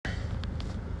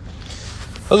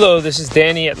Hello, this is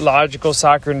Danny at Logical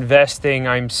Soccer Investing.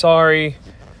 I'm sorry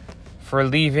for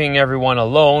leaving everyone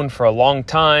alone for a long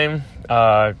time.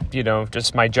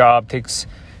 Just my job takes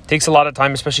a lot of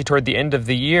time, especially toward the end of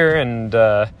the year, and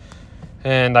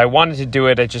I wanted to do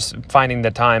it at just finding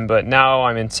the time. But now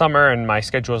I'm in summer and my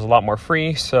schedule is a lot more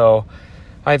free, so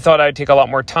I thought I'd take a lot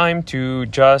more time to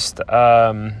just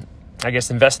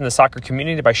invest in the soccer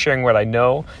community by sharing what I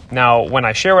know. Now, when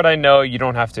I share what I know, you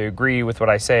don't have to agree with what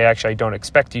I say. Actually, I don't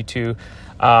expect you to.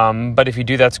 But if you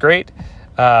do, that's great.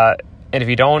 And if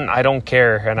you don't, I don't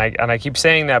care. And I keep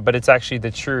saying that, but it's actually the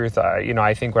truth.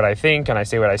 I think what I think and I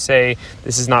say what I say.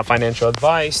 This is not financial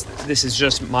advice. This is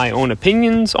just my own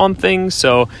opinions on things.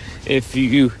 So if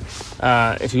you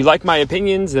like my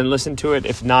opinions, then listen to it.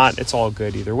 If not, it's all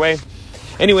good either way.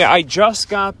 Anyway, I just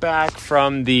got back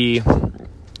from the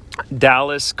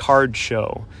Dallas Card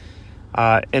Show.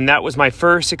 And that was my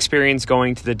first experience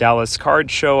going to the Dallas Card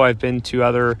Show. I've been to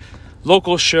other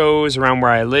local shows around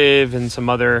where I live and some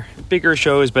other bigger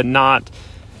shows, but not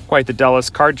quite the Dallas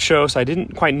Card Show. So I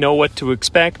didn't quite know what to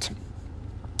expect,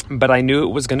 but I knew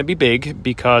it was going to be big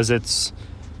because it's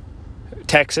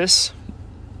Texas.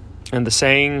 And the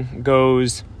saying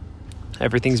goes,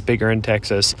 everything's bigger in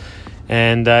Texas.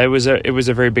 And it was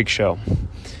a very big show.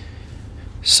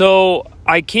 So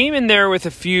I came in there with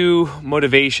a few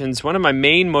motivations. One of my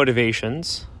main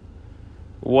motivations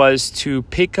was to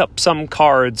pick up some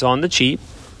cards on the cheap.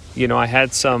 I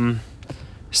had some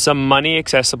money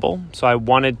accessible, so I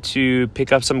wanted to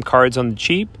pick up some cards on the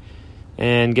cheap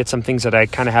and get some things that I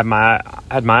kind of had my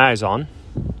eyes on.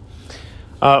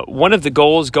 One of the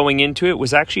goals going into it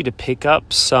was actually to pick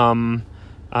up some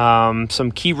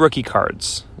key rookie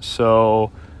cards.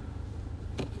 So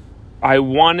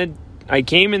I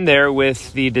came in there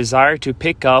with the desire to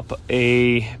pick up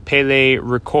a Pele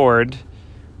Record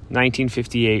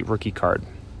 1958 rookie card.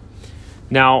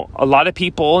 Now, a lot of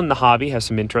people in the hobby have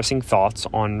some interesting thoughts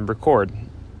on Record.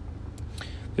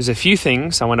 There's a few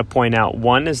things I want to point out.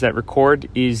 One is that Record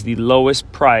is the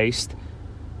lowest priced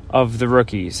of the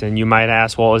rookies. And you might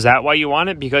ask, well, is that why you want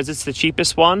it? Because it's the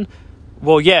cheapest one?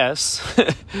 Well, yes,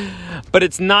 but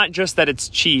it's not just that it's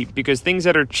cheap, because things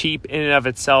that are cheap in and of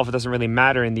itself, it doesn't really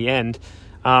matter in the end.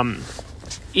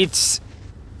 It's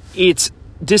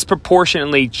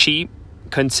disproportionately cheap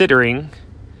considering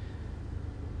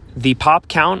the pop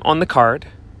count on the card,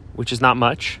 which is not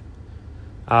much,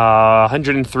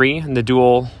 103 in the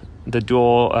dual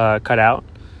cutout.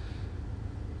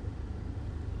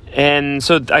 And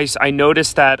so I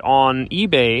noticed that on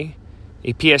eBay,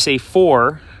 a PSA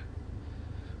 4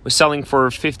 was selling for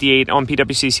 $58 on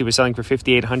PWCC was selling for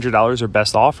 $5,800 or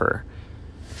best offer.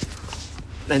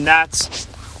 And that's,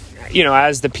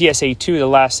 as the PSA 2, the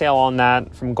last sale on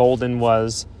that from Golden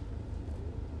was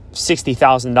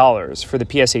 $60,000 for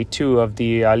the PSA 2 of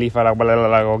the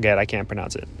Alifa. I can't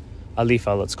pronounce it.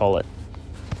 Alifa, let's call it.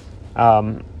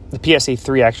 The PSA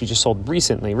 3 actually just sold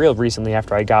real recently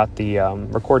after I got the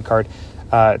Record card.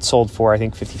 It sold for, I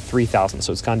think, $53,000,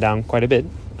 so it's gone down quite a bit.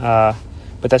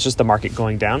 But that's just the market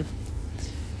going down.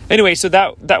 Anyway, so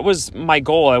that was my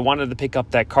goal. I wanted to pick up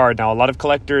that card. Now, a lot of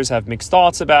collectors have mixed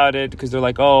thoughts about it because they're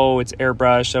like, oh, it's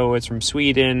airbrush. Oh, it's from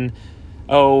Sweden.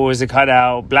 Oh, is it cut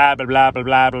out? Blah, blah, blah, blah,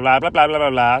 blah, blah, blah, blah, blah, blah, blah,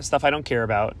 blah. Stuff I don't care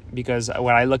about, because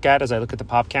what I look at is I look at the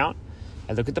pop count.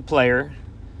 I look at the player.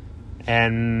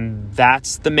 And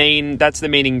that's the main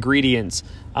ingredients.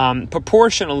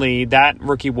 Proportionally, that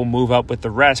rookie will move up with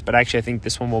the rest, but actually I think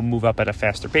this one will move up at a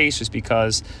faster pace just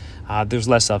because there's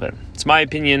less of it. It's my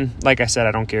opinion. Like I said,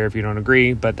 I don't care if you don't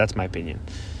agree, but that's my opinion.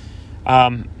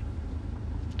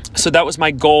 So that was my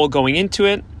goal going into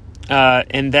it.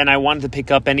 And then I wanted to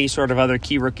pick up any sort of other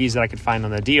key rookies that I could find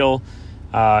on the deal,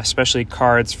 especially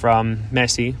cards from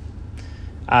Messi,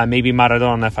 maybe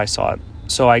Maradona if I saw it.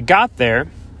 So I got there.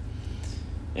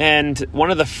 And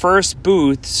one of the first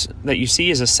booths that you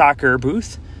see is a soccer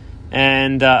booth,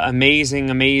 and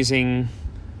amazing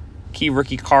key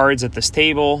rookie cards at this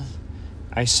table.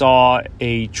 I saw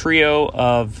a trio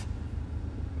of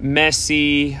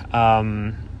Messi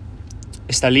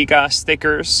Estaliga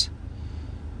stickers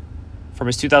from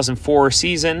his 2004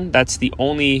 season. That's the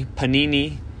only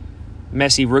Panini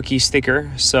Messi rookie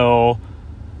sticker. So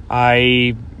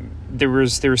there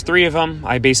was three of them.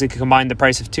 I basically combined the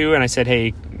price of two, and I said,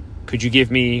 hey, could you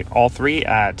give me all three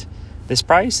at this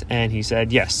price? And he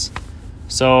said yes.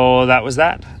 So that was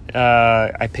that.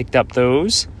 I picked up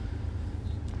those,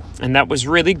 and that was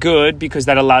really good because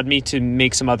that allowed me to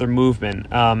make some other movement.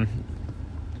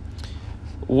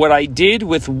 What I did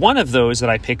with one of those that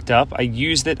I picked up, I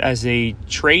used it as a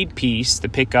trade piece to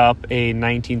pick up a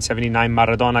 1979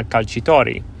 Maradona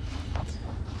Calciatori.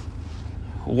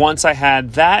 once I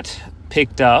had that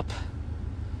picked up,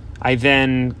 I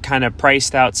then kind of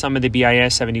priced out some of the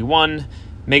BIS 71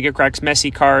 Mega Cracks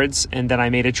Messi cards, and then I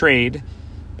made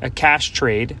a cash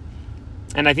trade.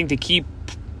 And I think the key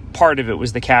part of it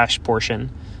was the cash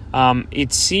portion.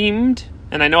 It seemed,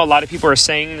 and I know a lot of people are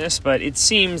saying this, but it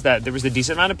seems that there was a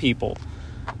decent amount of people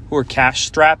who were cash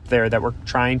strapped there that were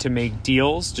trying to make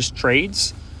deals, just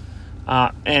trades.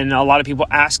 And a lot of people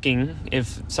asking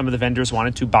if some of the vendors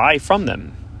wanted to buy from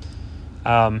them.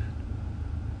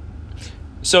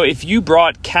 So if you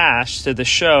brought cash to the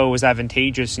show, it was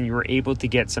advantageous and you were able to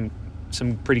get some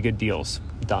pretty good deals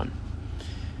done.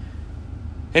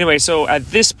 Anyway, so at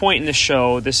this point in the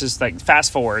show, this is like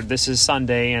fast forward. This is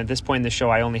Sunday, and at this point in the show,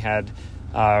 I only had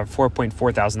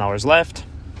 $4.4 thousand left.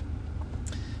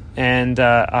 And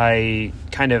I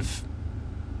kind of,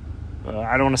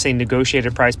 I don't want to say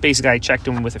negotiated price. Basically, I checked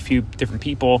in with a few different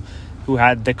people who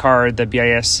had the card, the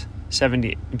BIS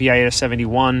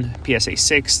 71 PSA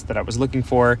 6 that I was looking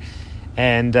for,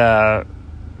 and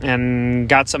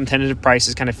got some tentative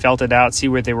prices, kind of felt it out, see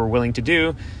what they were willing to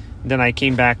do. Then I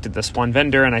came back to this one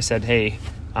vendor and I said, hey,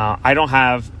 I don't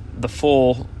have the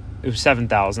full, it was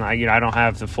 7,000. I don't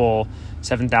have the full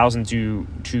 7,000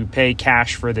 to pay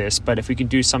cash for this, but if we can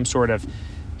do some sort of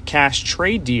cash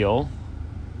trade deal,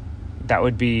 that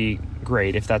would be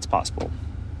great if that's possible.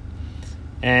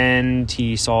 And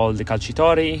he saw the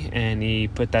Calciatori and he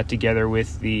put that together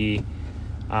with the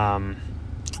a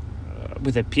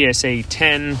PSA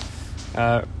 10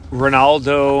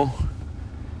 Ronaldo,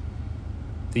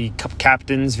 the Cup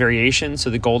Captain's variation, so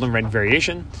the gold and red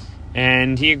variation,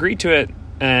 and he agreed to it.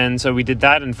 And so we did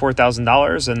that in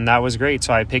 $4,000, and that was great.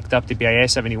 So I picked up the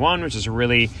BIS 71, which is a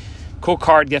really cool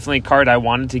card, definitely a card I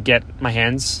wanted to get my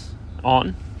hands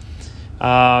on.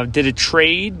 Did a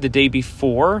trade the day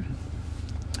before.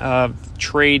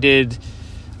 Traded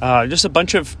just a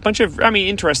bunch of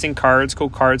interesting cards, cool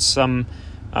cards. Some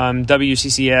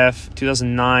WCCF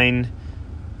 2009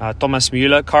 Thomas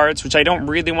Müller cards, which I don't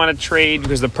really want to trade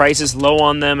because the price is low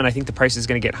on them, and I think the price is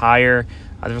going to get higher.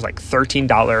 There was like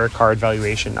 $13 card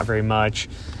valuation, not very much.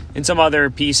 And some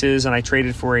other pieces, and I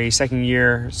traded for a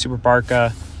second-year Super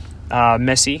Barca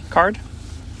Messi card,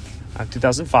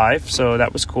 2005, so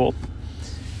that was cool.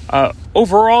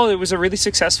 Overall, it was a really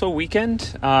successful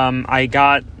weekend. I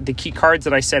got the key cards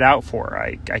that I set out for.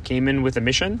 I came in with a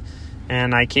mission,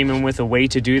 and I came in with a way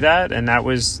to do that, and that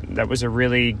was a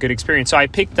really good experience. So I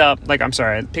picked up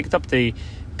the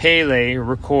Pele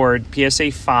Record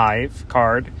PSA 5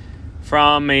 card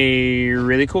from a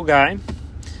really cool guy.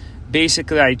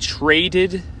 Basically, I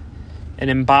traded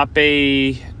an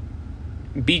Mbappe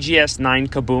BGS 9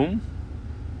 Kaboom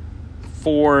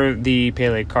for the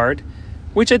Pele card,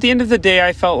 which at the end of the day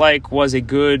I felt like it was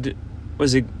good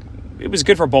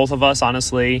for both of us,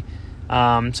 honestly.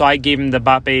 So I gave him the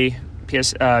Mbappe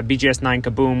BGS 9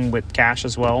 Kaboom with cash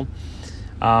as well.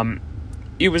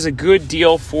 It was a good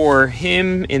deal for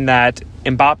him in that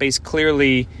Mbappe's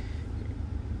clearly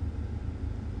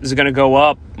is going to go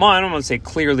up. Well, I don't want to say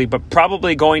clearly, but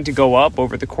probably going to go up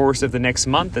over the course of the next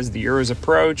month as the Euros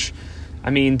approach.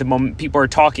 I mean, people are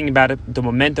talking about it. The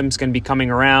momentum's going to be coming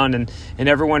around, and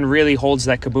everyone really holds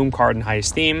that Kaboom card in high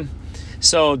esteem.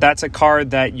 So that's a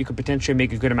card that you could potentially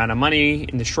make a good amount of money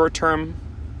in the short term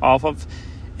off of.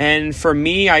 And for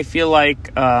me, I feel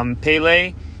like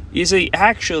Pele is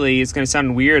actually, it's going to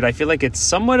sound weird, I feel like it's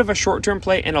somewhat of a short-term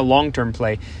play and a long-term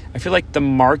play. I feel like the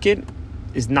market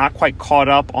is not quite caught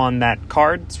up on that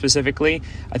card specifically.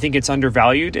 I think it's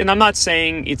undervalued. And I'm not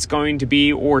saying it's going to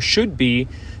be or should be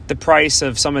the price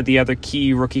of some of the other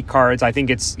key rookie cards. I think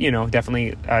it's,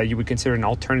 definitely you would consider an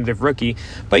alternative rookie.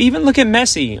 But even look at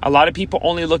Messi. A lot of people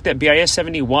only looked at BIS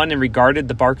 71 and disregarded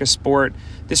the Barca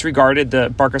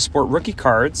Sport rookie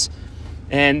cards.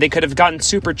 And they could have gotten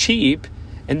super cheap.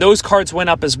 And those cards went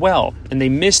up as well. And they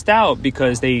missed out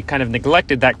because they kind of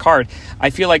neglected that card. I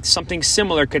feel like something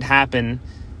similar could happen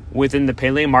within the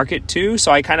Pele market too.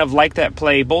 So I kind of like that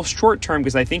play, both short term,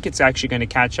 because I think it's actually going to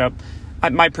catch up.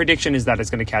 My prediction is that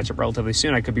it's going to catch up relatively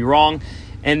soon. I could be wrong.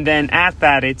 And then at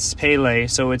that, it's Pele.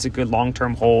 So it's a good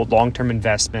long-term hold, long-term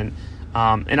investment.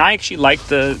 And I actually like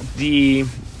the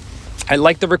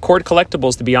Record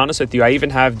collectibles, to be honest with you. I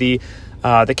even have the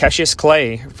Cassius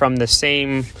Clay from the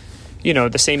same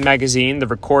magazine, the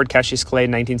Record Cassius Clay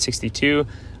 1962.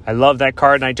 I love that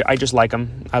card, and I just like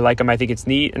them. I like them. I think it's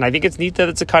neat, and I think it's neat that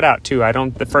it's a cutout too.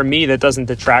 For me, that doesn't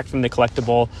detract from the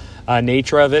collectible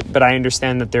nature of it, but I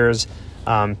understand that there's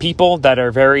people that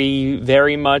are very,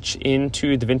 very much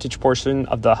into the vintage portion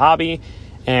of the hobby,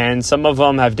 and some of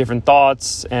them have different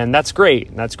thoughts, and that's great.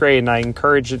 And I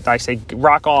encourage it. I say,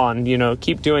 rock on,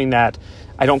 keep doing that.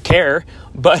 I don't care,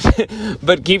 but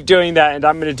but keep doing that, and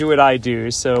I'm going to do what I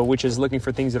do. So, which is looking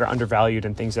for things that are undervalued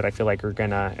and things that I feel like are going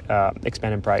to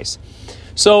expand in price.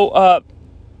 So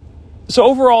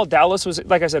overall, Dallas was,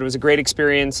 like I said, it was a great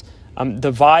experience.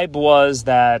 The vibe was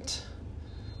that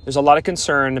there's a lot of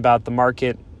concern about the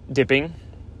market dipping,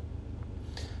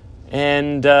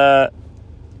 and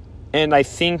I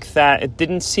think that it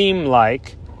didn't seem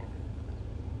like.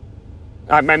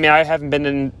 I mean, I haven't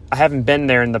been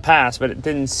there in the past, but it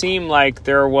didn't seem like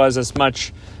there was as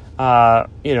much,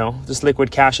 just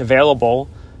liquid cash available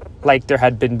like there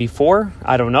had been before.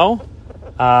 I don't know.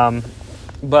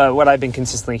 But what I've been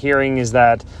consistently hearing is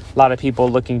that a lot of people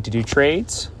looking to do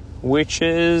trades, which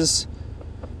is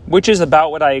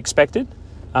about what I expected.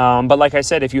 But like I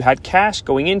said, if you had cash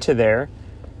going into there,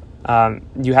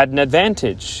 you had an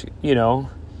advantage,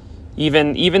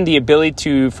 Even the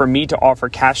ability for me to offer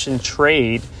cash and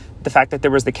trade, the fact that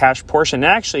there was the cash portion.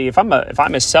 And actually, if I'm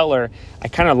a seller, I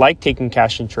kind of like taking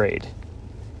cash and trade,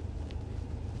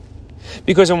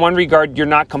 because in one regard, you're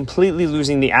not completely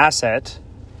losing the asset.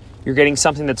 You're getting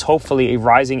something that's hopefully a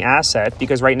rising asset,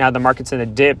 because right now the market's in a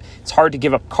dip. It's hard to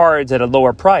give up cards at a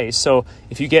lower price. So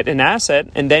if you get an asset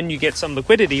and then you get some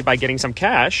liquidity by getting some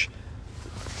cash,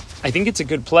 I think it's a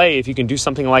good play if you can do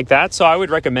something like that. So I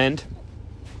would recommend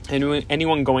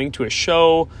anyone going to a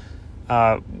show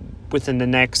within the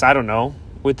next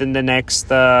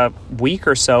week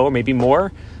or so, or maybe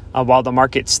more, while the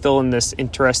market's still in this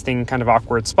interesting kind of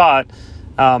awkward spot,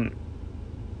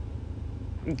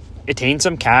 attain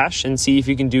some cash and see if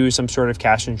you can do some sort of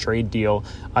cash and trade deal.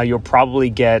 You'll probably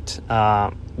get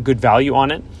good value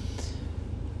on it.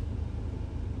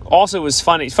 Also, it was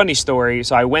funny story.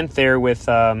 So I went there with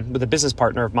a business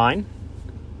partner of mine,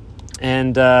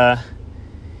 and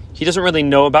he doesn't really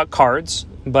know about cards,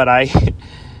 but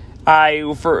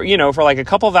for like a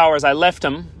couple of hours, I left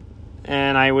him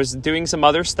and I was doing some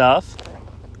other stuff,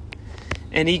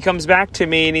 and he comes back to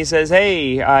me and he says,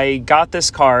 "Hey, I got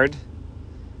this card,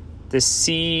 this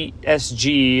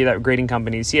CSG, that grading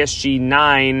company, CSG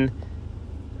 9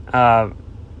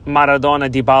 Maradona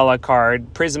Dybala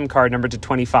card, Prism card number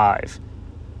 225.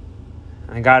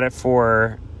 I got it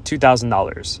for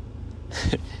 $2,000.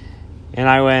 And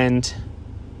I went,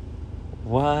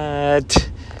 what?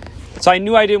 So I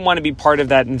knew I didn't want to be part of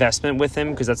that investment with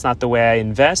him, because that's not the way I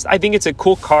invest. I think it's a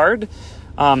cool card.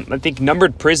 I think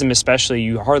numbered Prism especially,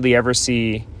 you hardly ever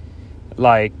see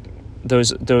like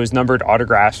those numbered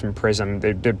autographs from Prism.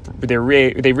 They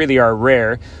really are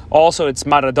rare. Also, it's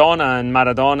Maradona, and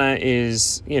Maradona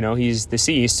is, he's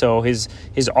deceased, so his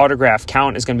autograph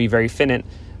count is going to be very finite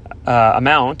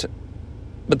amount.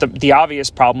 But the obvious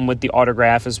problem with the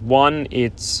autograph is, one,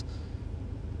 it's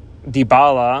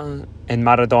Dybala and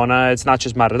Maradona. It's not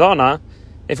just Maradona.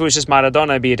 If it was just Maradona,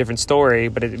 it'd be a different story.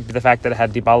 But the fact that it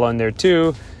had Dybala in there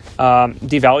too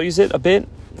devalues it a bit.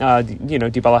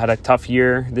 Dybala had a tough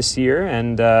year this year,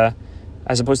 and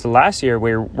as opposed to last year,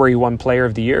 where he won Player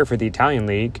of the Year for the Italian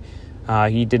League,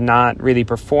 he did not really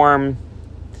perform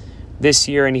this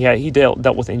year, and he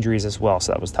dealt with injuries as well,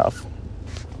 so that was tough.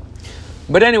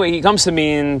 But anyway, he comes to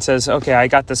me and says, "Okay, I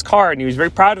got this card," and he was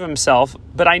very proud of himself.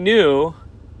 But I knew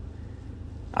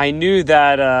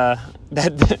that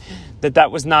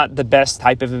that was not the best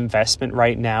type of investment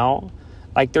right now.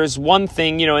 Like, there's one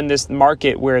thing, in this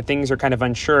market where things are kind of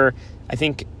unsure. I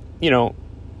think,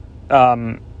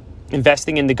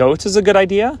 investing in the GOATs is a good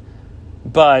idea,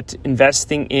 but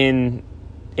investing in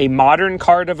a modern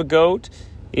card of a GOAT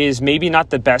is maybe not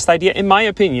the best idea, in my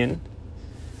opinion.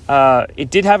 It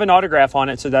did have an autograph on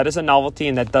it, so that is a novelty,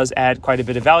 and that does add quite a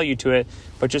bit of value to it.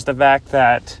 But just the fact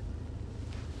that,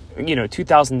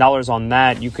 $2,000 on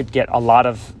that, you could get a lot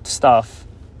of stuff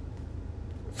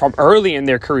from early in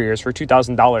their careers for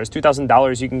 $2,000.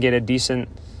 $2,000, you can get a decent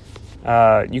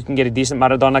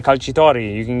Maradona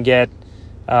Calciatori. You can get,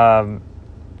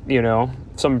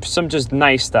 some just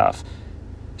nice stuff.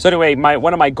 So anyway,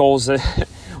 one of my goals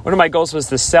was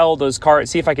to sell those cards,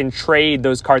 see if I can trade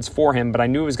those cards for him. But I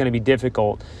knew it was going to be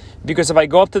difficult, because if I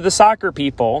go up to the soccer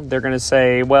people, they're going to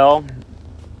say, well,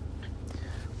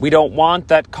 we don't want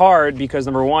that card because,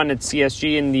 number one, it's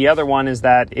CSG, and the other one is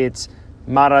that it's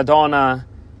Maradona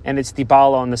and it's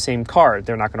Dybala on the same card.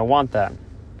 They're not going to want that.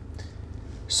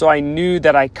 So I knew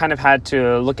that I kind of had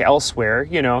to look elsewhere,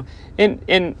 and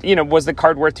was the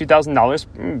card worth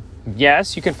 $2,000?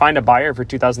 Yes, you can find a buyer for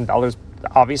 $2,000,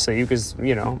 obviously, because,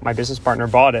 my business partner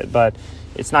bought it, but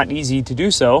it's not easy to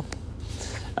do so.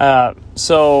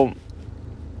 So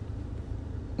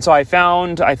I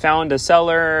found a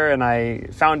seller, and I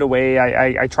found a way.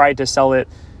 I tried to sell it.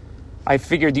 I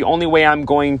figured the only way I'm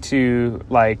going to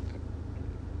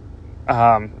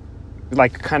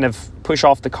like kind of push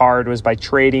off the card was by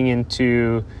trading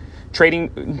into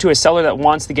a seller that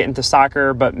wants to get into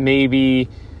soccer, but maybe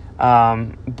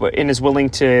and is willing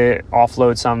to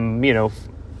offload some,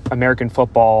 American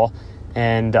football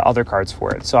and other cards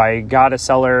for it. So I got a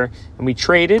seller and we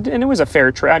traded, and it was a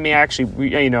fair trade. I mean,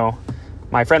 actually,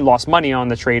 my friend lost money on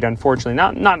the trade, unfortunately,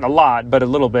 not a lot, but a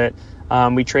little bit.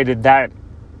 We traded that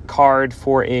card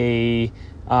for a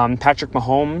Patrick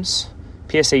Mahomes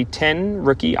PSA 10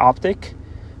 rookie optic,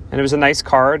 and it was a nice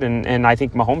card, and I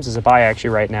think Mahomes is a buy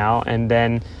actually right now. And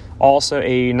then also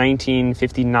a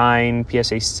 1959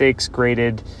 PSA 6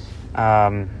 graded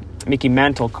Mickey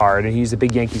Mantle card, and he's a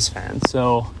big Yankees fan.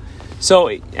 So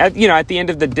at the end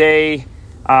of the day,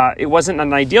 it wasn't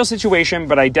an ideal situation,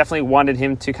 but I definitely wanted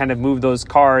him to kind of move those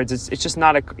cards. It's just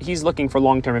not he's looking for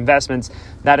long-term investments.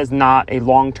 That is not a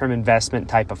long-term investment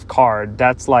type of card.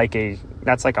 That's like a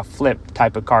flip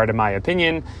type of card, in my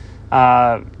opinion.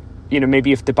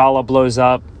 Maybe if Dybala blows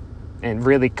up and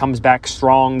really comes back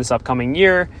strong this upcoming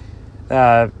year,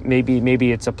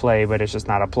 maybe it's a play, but it's just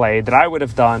not a play that I would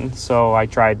have done. So I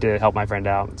tried to help my friend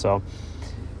out. So,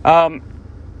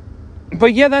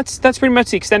 but yeah, that's pretty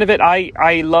much the extent of it.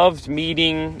 I loved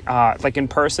meeting, like in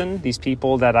person, these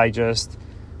people that I just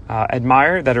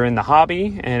admire that are in the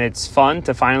hobby, and it's fun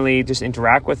to finally just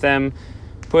interact with them,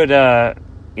 put a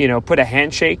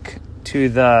handshake to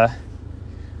the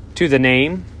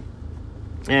name,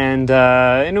 and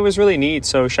it was really neat.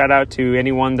 So shout out to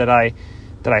anyone that I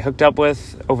hooked up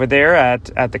with over there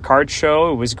at the card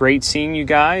show. It was great seeing you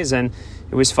guys, and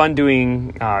it was fun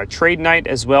doing trade night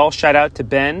as well. Shout out to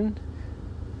Ben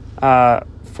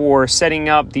for setting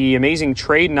up the amazing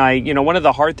trade night. One of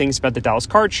the hard things about the Dallas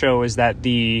Card Show is that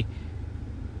the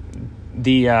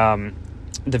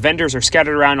vendors are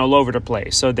scattered around all over the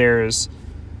place. So there's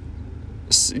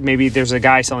a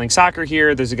guy selling soccer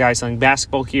here, there's a guy selling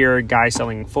basketball here, a guy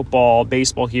selling football,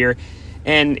 baseball here.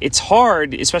 And it's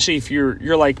hard, especially if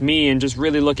you're like me and just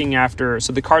really looking after.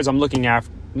 So the cards I'm looking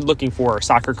for are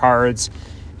soccer cards,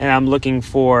 and I'm looking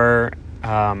for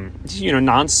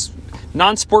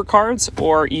non-sport cards,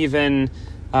 or even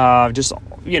I think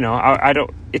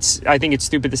it's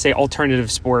stupid to say alternative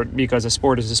sport, because a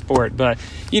sport is a sport, but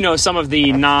some of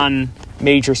the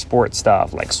non-major sport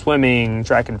stuff like swimming,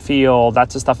 track and field,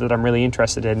 that's the stuff that I'm really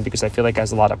interested in, because I feel like it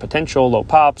has a lot of potential, low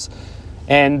pops,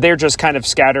 and they're just kind of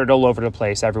scattered all over the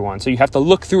place, everyone. So you have to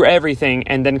look through everything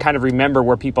and then kind of remember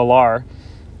where people are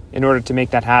in order to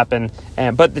make that happen.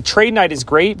 But the trade night is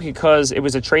great because it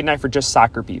was a trade night for just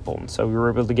soccer people. So we were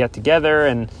able to get together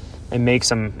and make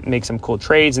some cool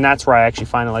trades, and that's where I actually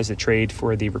finalized the trade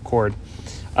for the record.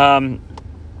 So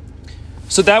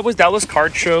that was Dallas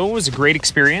Card Show. It was a great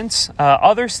experience.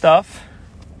 Other stuff,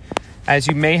 as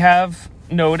you may have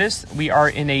noticed, we are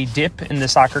in a dip in the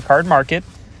soccer card market.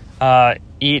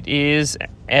 It is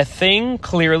a thing.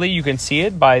 Clearly, you can see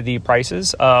it by the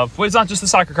prices of. Well, it's not just the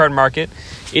soccer card market;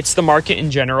 it's the market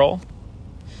in general.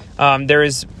 There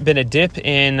has been a dip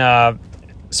in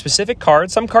specific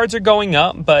cards. Some cards are going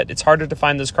up, but it's harder to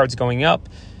find those cards going up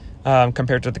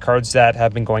compared to the cards that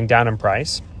have been going down in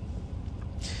price.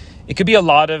 It could be a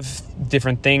lot of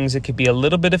different things. It could be a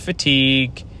little bit of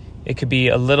fatigue. It could be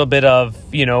a little bit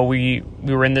of, we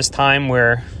were in this time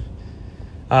where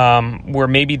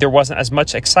maybe there wasn't as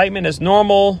much excitement as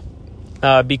normal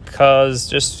because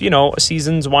just, a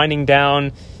season's winding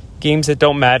down, games that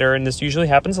don't matter, and this usually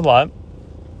happens a lot.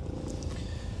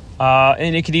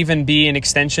 And it could even be an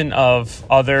extension of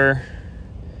other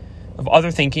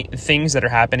things that are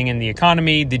happening in the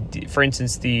economy. For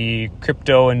instance, the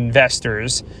crypto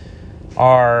investors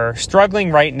are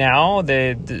struggling right now.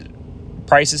 The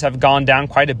prices have gone down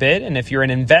quite a bit, and if you're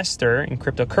an investor in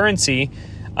cryptocurrency,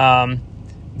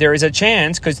 there is a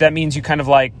chance, because that means you kind of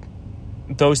like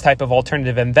those type of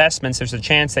alternative investments, there's a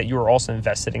chance that you are also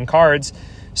invested in cards.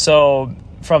 So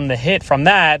from the hit from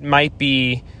that might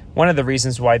be one of the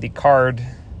reasons why the card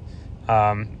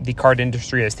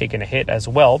industry has taken a hit as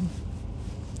well.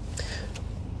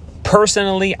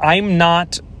 Personally, I'm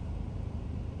not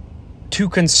too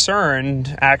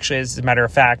concerned. Actually, as a matter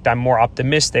of fact, I'm more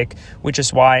optimistic, which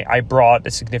is why I brought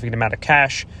a significant amount of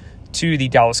cash to the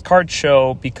Dallas Card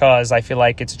Show, because I feel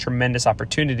like it's a tremendous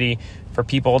opportunity for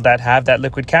people that have that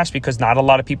liquid cash, because not a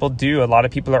lot of people do. A lot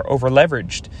of people are over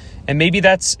leveraged, and maybe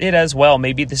that's it as well.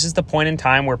 Maybe this is the point in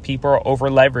time where people are over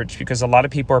leveraged, because a lot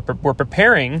of people were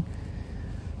preparing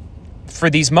for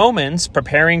these moments,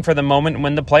 preparing for the moment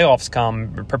when the playoffs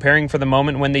come, preparing for the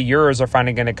moment when the Euros are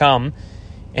finally going to come,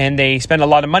 and they spend a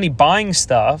lot of money buying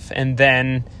stuff, and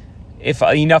then if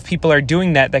enough people are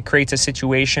doing that, that creates a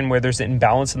situation where there's an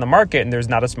imbalance in the market and there's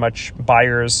not as much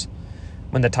buyers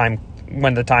when the time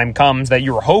when the time comes that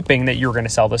you were hoping that you were going to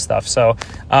sell this stuff. So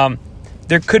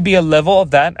there could be a level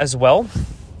of that as well.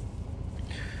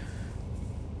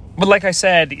 But like I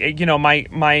said,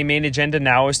 my main agenda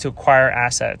now is to acquire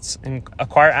assets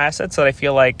that I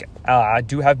feel like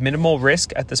do have minimal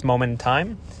risk at this moment in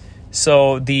time.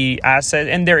 So the asset,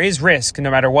 and there is risk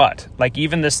no matter what, like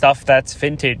even the stuff that's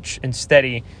vintage and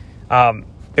steady,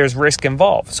 there's risk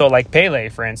involved. So like Pele,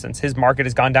 for instance, his market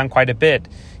has gone down quite a bit.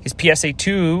 His PSA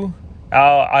 2,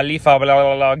 Alifa, blah,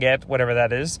 blah, blah, get whatever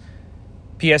that is.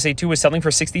 PSA 2 was selling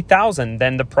for 60,000.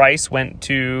 Then the price went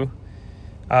to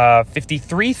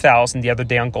 53,000 the other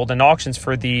day on Golden Auctions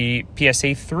for the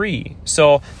PSA 3.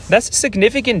 So that's a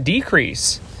significant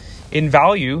decrease in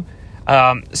value.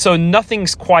 So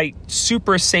nothing's quite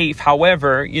super safe.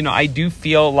 However, I do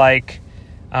feel like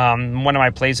one of my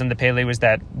plays on the Pele was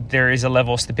that there is a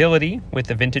level of stability with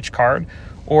the vintage card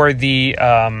or the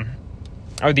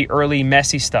early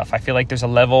Messi stuff. I feel like there's a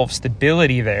level of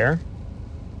stability there.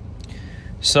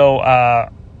 So I'm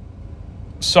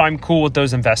cool with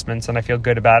those investments and I feel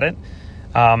good about it.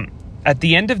 At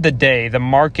the end of the day, the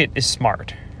market is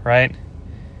smart, right?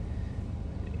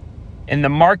 And the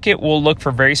market will look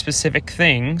for very specific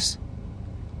things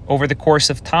over the course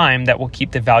of time that will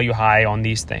keep the value high on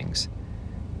these things.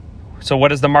 So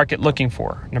what is the market looking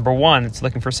for? Number one, it's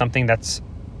looking for something that's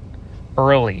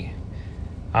early.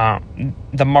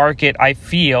 The market, I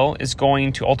feel, is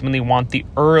going to ultimately want the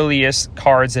earliest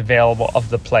cards available of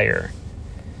the player.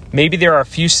 Maybe there are a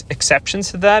few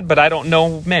exceptions to that, but I don't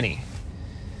know many.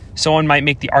 Someone might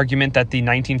make the argument that the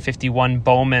 1951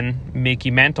 Bowman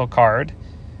Mickey Mantle card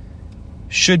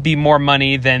should be more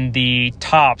money than the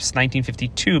Topps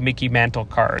 1952 Mickey Mantle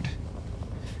card.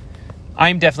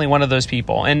 I'm definitely one of those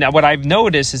people. And what I've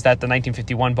noticed is that the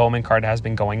 1951 Bowman card has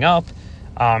been going up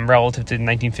relative to the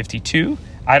 1952.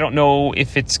 I don't know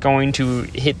if it's going to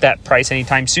hit that price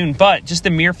anytime soon, but just the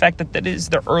mere fact that that is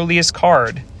the earliest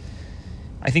card,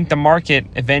 I think the market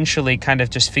eventually kind of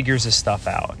just figures this stuff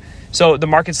out. So the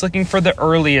market's looking for the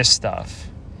earliest stuff.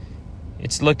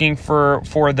 It's looking for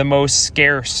the most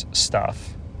scarce stuff.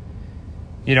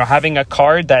 Having a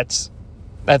card that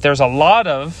there's a lot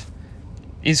of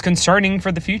is concerning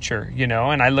for the future,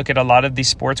 and I look at a lot of these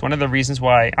sports. One of the reasons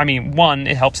why, one,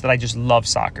 it helps that I just love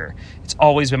soccer. It's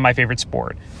always been my favorite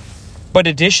sport. But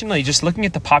additionally, just looking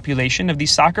at the population of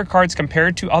these soccer cards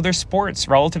compared to other sports,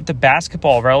 relative to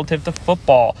basketball, relative to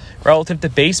football, relative to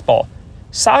baseball,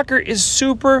 soccer is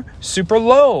super, super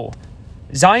low.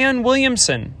 Zion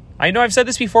Williamson, I know I've said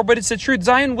this before, but it's the truth.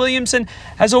 Zion Williamson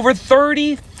has over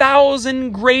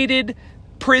 30,000 graded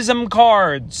Prism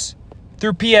cards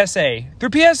through PSA.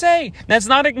 That's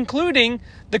not including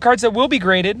the cards that will be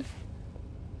graded.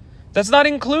 That's not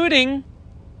including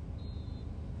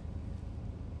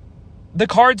the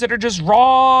cards that are just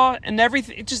raw and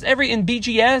everything, in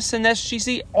BGS and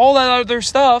SGC, all that other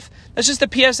stuff. That's just the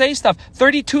PSA stuff.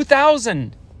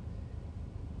 32,000.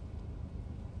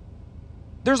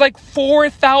 There's like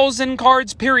 4,000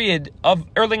 cards, period, of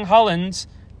Erling Haaland's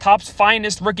Topps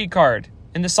finest rookie card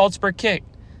in the Salzburg kit.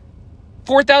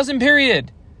 4,000,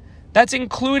 period. That's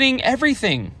including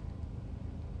everything.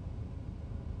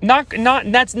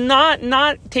 That's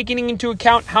not taking into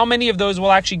account how many of those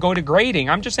will actually go to grading.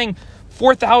 I'm just saying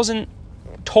 4,000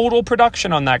 total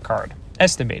production on that card.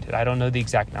 Estimated. I don't know the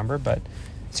exact number, but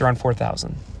it's around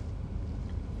 4,000.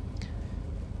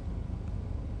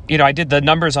 I did the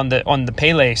numbers on the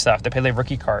Pele stuff, the Pele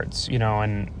rookie cards,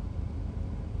 and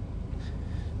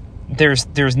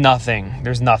there's nothing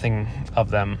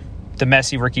of them. The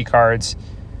Messi rookie cards,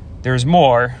 there's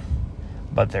more,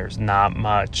 but there's not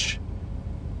much.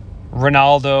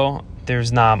 Ronaldo,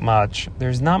 there's not much.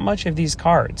 There's not much of these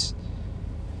cards.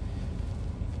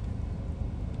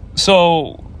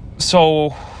 So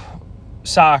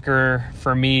soccer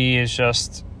for me is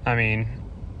just,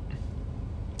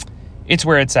 it's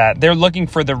where it's at. They're looking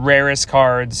for the rarest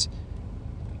cards.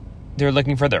 They're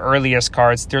looking for the earliest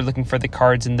cards. They're looking for the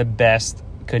cards in the best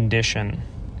condition.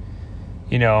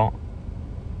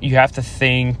 You have to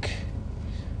think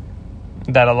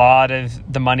that a lot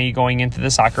of the money going into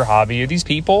the soccer hobby are these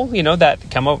people, that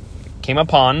came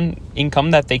upon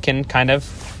income that they can kind of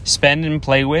spend and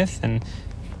play with. And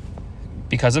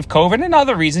because of COVID and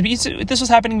other reasons, this was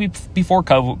happening before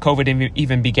COVID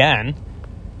even began.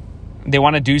 They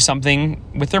want to do something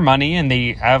with their money, and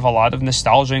they have a lot of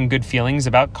nostalgia and good feelings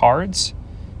about cards,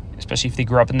 especially if they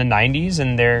grew up in the 90s,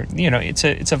 and they're,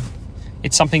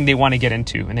 it's something they want to get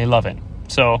into and they love it.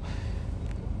 So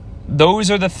those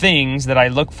are the things that I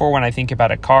look for when I think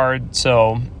about a card.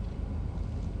 So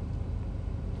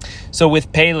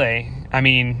with Pele,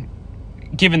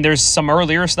 given there's some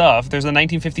earlier stuff. There's a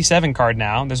 1957 card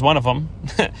now. There's one of them.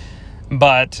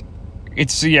 But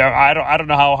it's, I don't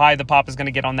know how high the pop is going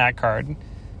to get on that card.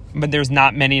 But there's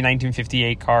not many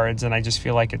 1958 cards, and I just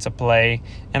feel like it's a play.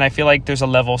 And I feel like there's a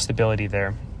level of stability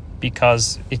there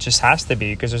because it just has to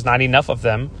be, because there's not enough of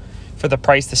them for the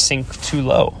price to sink too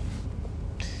low.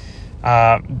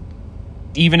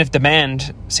 Even if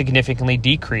demand significantly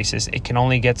decreases, it can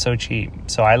only get so cheap.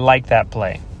 So I like that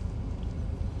play.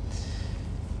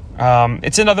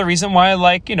 It's another reason why I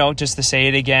like, just to say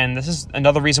it again, this is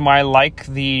another reason why I like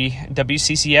the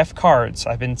WCCF cards.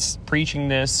 I've been preaching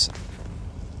this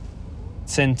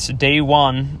since day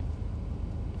one,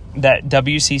 that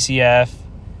WCCF,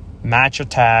 match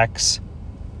attacks,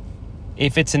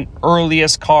 if it's an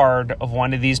earliest card of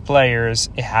one of these players,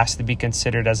 it has to be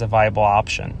considered as a viable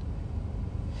option.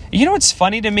 It's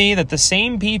funny to me that the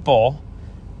same people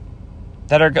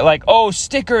that are like, oh,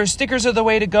 stickers are the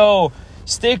way to go.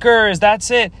 Stickers, that's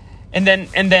it. And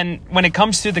then when it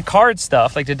comes to the card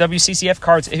stuff, like the WCCF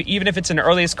cards, even if it's an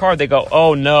earliest card, they go,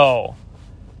 oh no,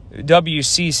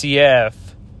 WCCF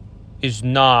is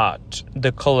not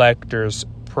the collector's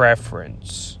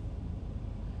preference.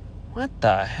 What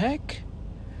the heck?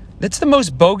 That's the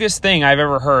most bogus thing I've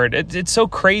ever heard. It's so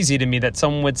crazy to me that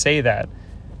someone would say that.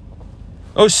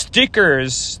 Oh,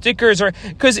 stickers are...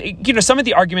 Because, some of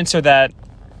the arguments are that,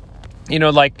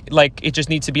 like it just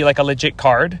needs to be like a legit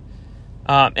card.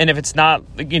 And if it's not,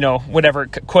 whatever,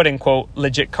 quote-unquote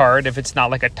legit card, if it's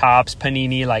not like a Topps,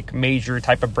 Panini, like major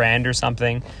type of brand or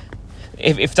something...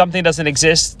 If something doesn't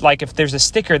exist, like if there's a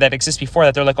sticker that exists before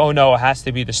that, they're like, oh no, it has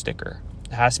to be the sticker.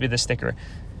 It has to be the sticker.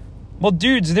 Well,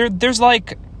 dudes, there's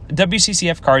like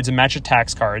WCCF cards and match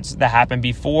attacks cards that happen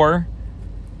before,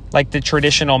 like the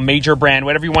traditional major brand,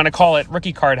 whatever you want to call it,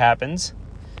 rookie card happens.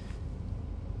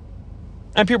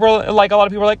 And a lot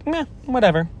of people are like, meh,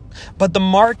 whatever. But the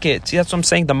market, see, that's what I'm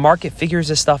saying. The market figures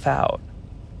this stuff out.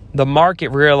 The market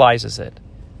realizes it.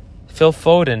 Phil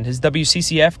Foden, his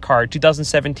WCCF card,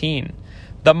 2017.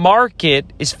 The market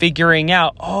is figuring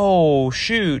out, oh,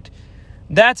 shoot,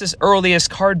 that's his earliest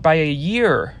card by a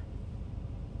year.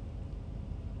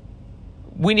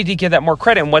 We need to give that more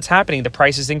credit. And what's happening? The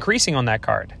price is increasing on that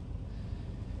card.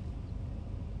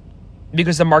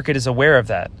 Because the market is aware of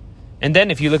that. And then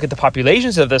if you look at the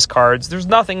populations of these cards, there's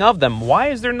nothing of them. Why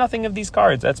is there nothing of these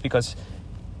cards? That's because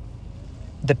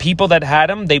the people that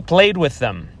had them, they played with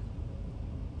them.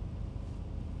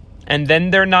 And then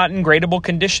they're not in gradable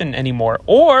condition anymore.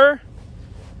 Or,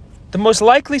 the most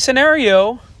likely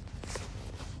scenario,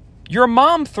 your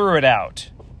mom threw it out.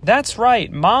 That's right.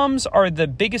 Moms are the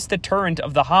biggest deterrent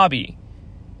of the hobby.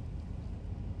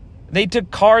 They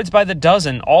took cards by the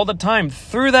dozen all the time,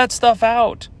 threw that stuff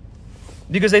out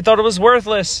because they thought it was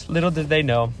worthless. Little did they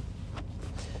know.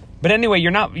 But anyway,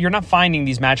 you're not finding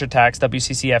these match attacks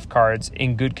WCCF cards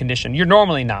in good condition. You're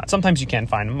normally not. Sometimes you can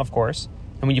find them, of course.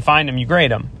 And when you find them, you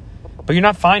grade them. But you're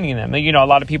not finding them. A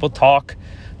lot of people talk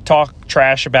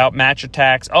trash about match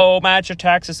attacks. Oh, match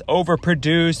attacks is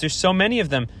overproduced. There's so many of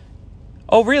them.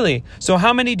 Oh, really? So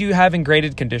how many do you have in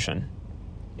graded condition?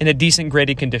 In a decent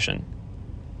graded condition?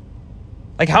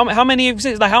 Like how many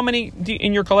exist? Like how many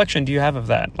in your collection do you have of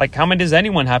that? Like how many does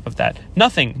anyone have of that?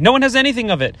 Nothing. No one has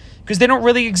anything of it because they don't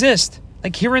really exist.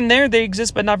 Like here and there they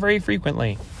exist, but not very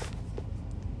frequently.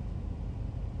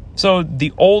 So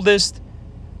the oldest,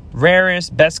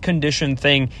 rarest, best conditioned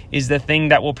thing is the thing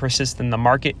that will persist in the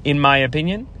market, in my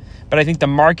opinion. But I think the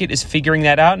market is figuring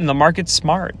that out, and the market's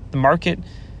smart. The market,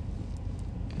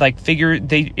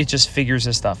 it just figures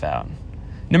this stuff out.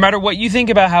 No matter what you think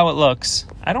about how it looks,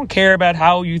 I don't care about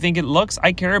how you think it looks.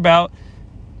 I care about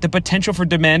the potential for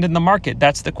demand in the market.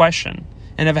 That's the question.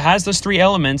 And if it has those three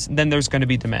elements, then there's going to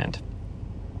be demand.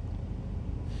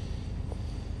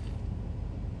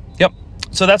 Yep.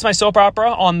 So that's my soap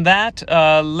opera on that.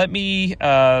 Let me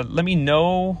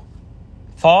know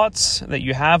thoughts that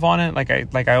you have on it.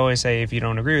 Like I always say, if you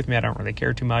don't agree with me, I don't really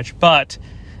care too much. But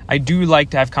I do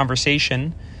like to have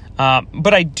conversation.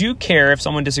 But I do care if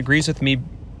someone disagrees with me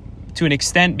to an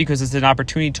extent because it's an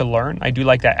opportunity to learn. I do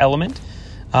like that element.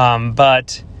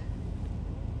 But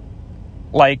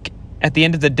at the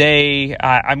end of the day,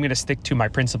 I'm going to stick to my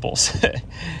principles.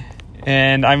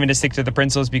 And I'm going to stick to the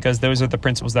principles because those are the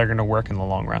principles that are going to work in the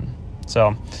long run.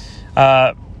 So,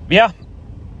 yeah.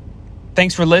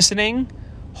 Thanks for listening.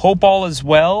 Hope all is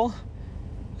well.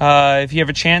 If you have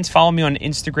a chance, follow me on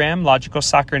Instagram, Logical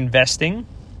Soccer Investing.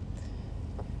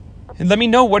 And let me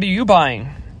know, what are you buying?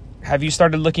 Have you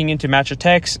started looking into match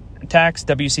attacks,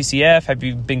 WCCF? Have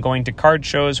you been going to card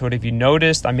shows? What have you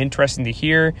noticed? I'm interested to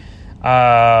hear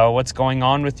what's going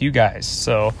on with you guys.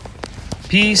 So,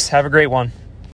 peace. Have a great one.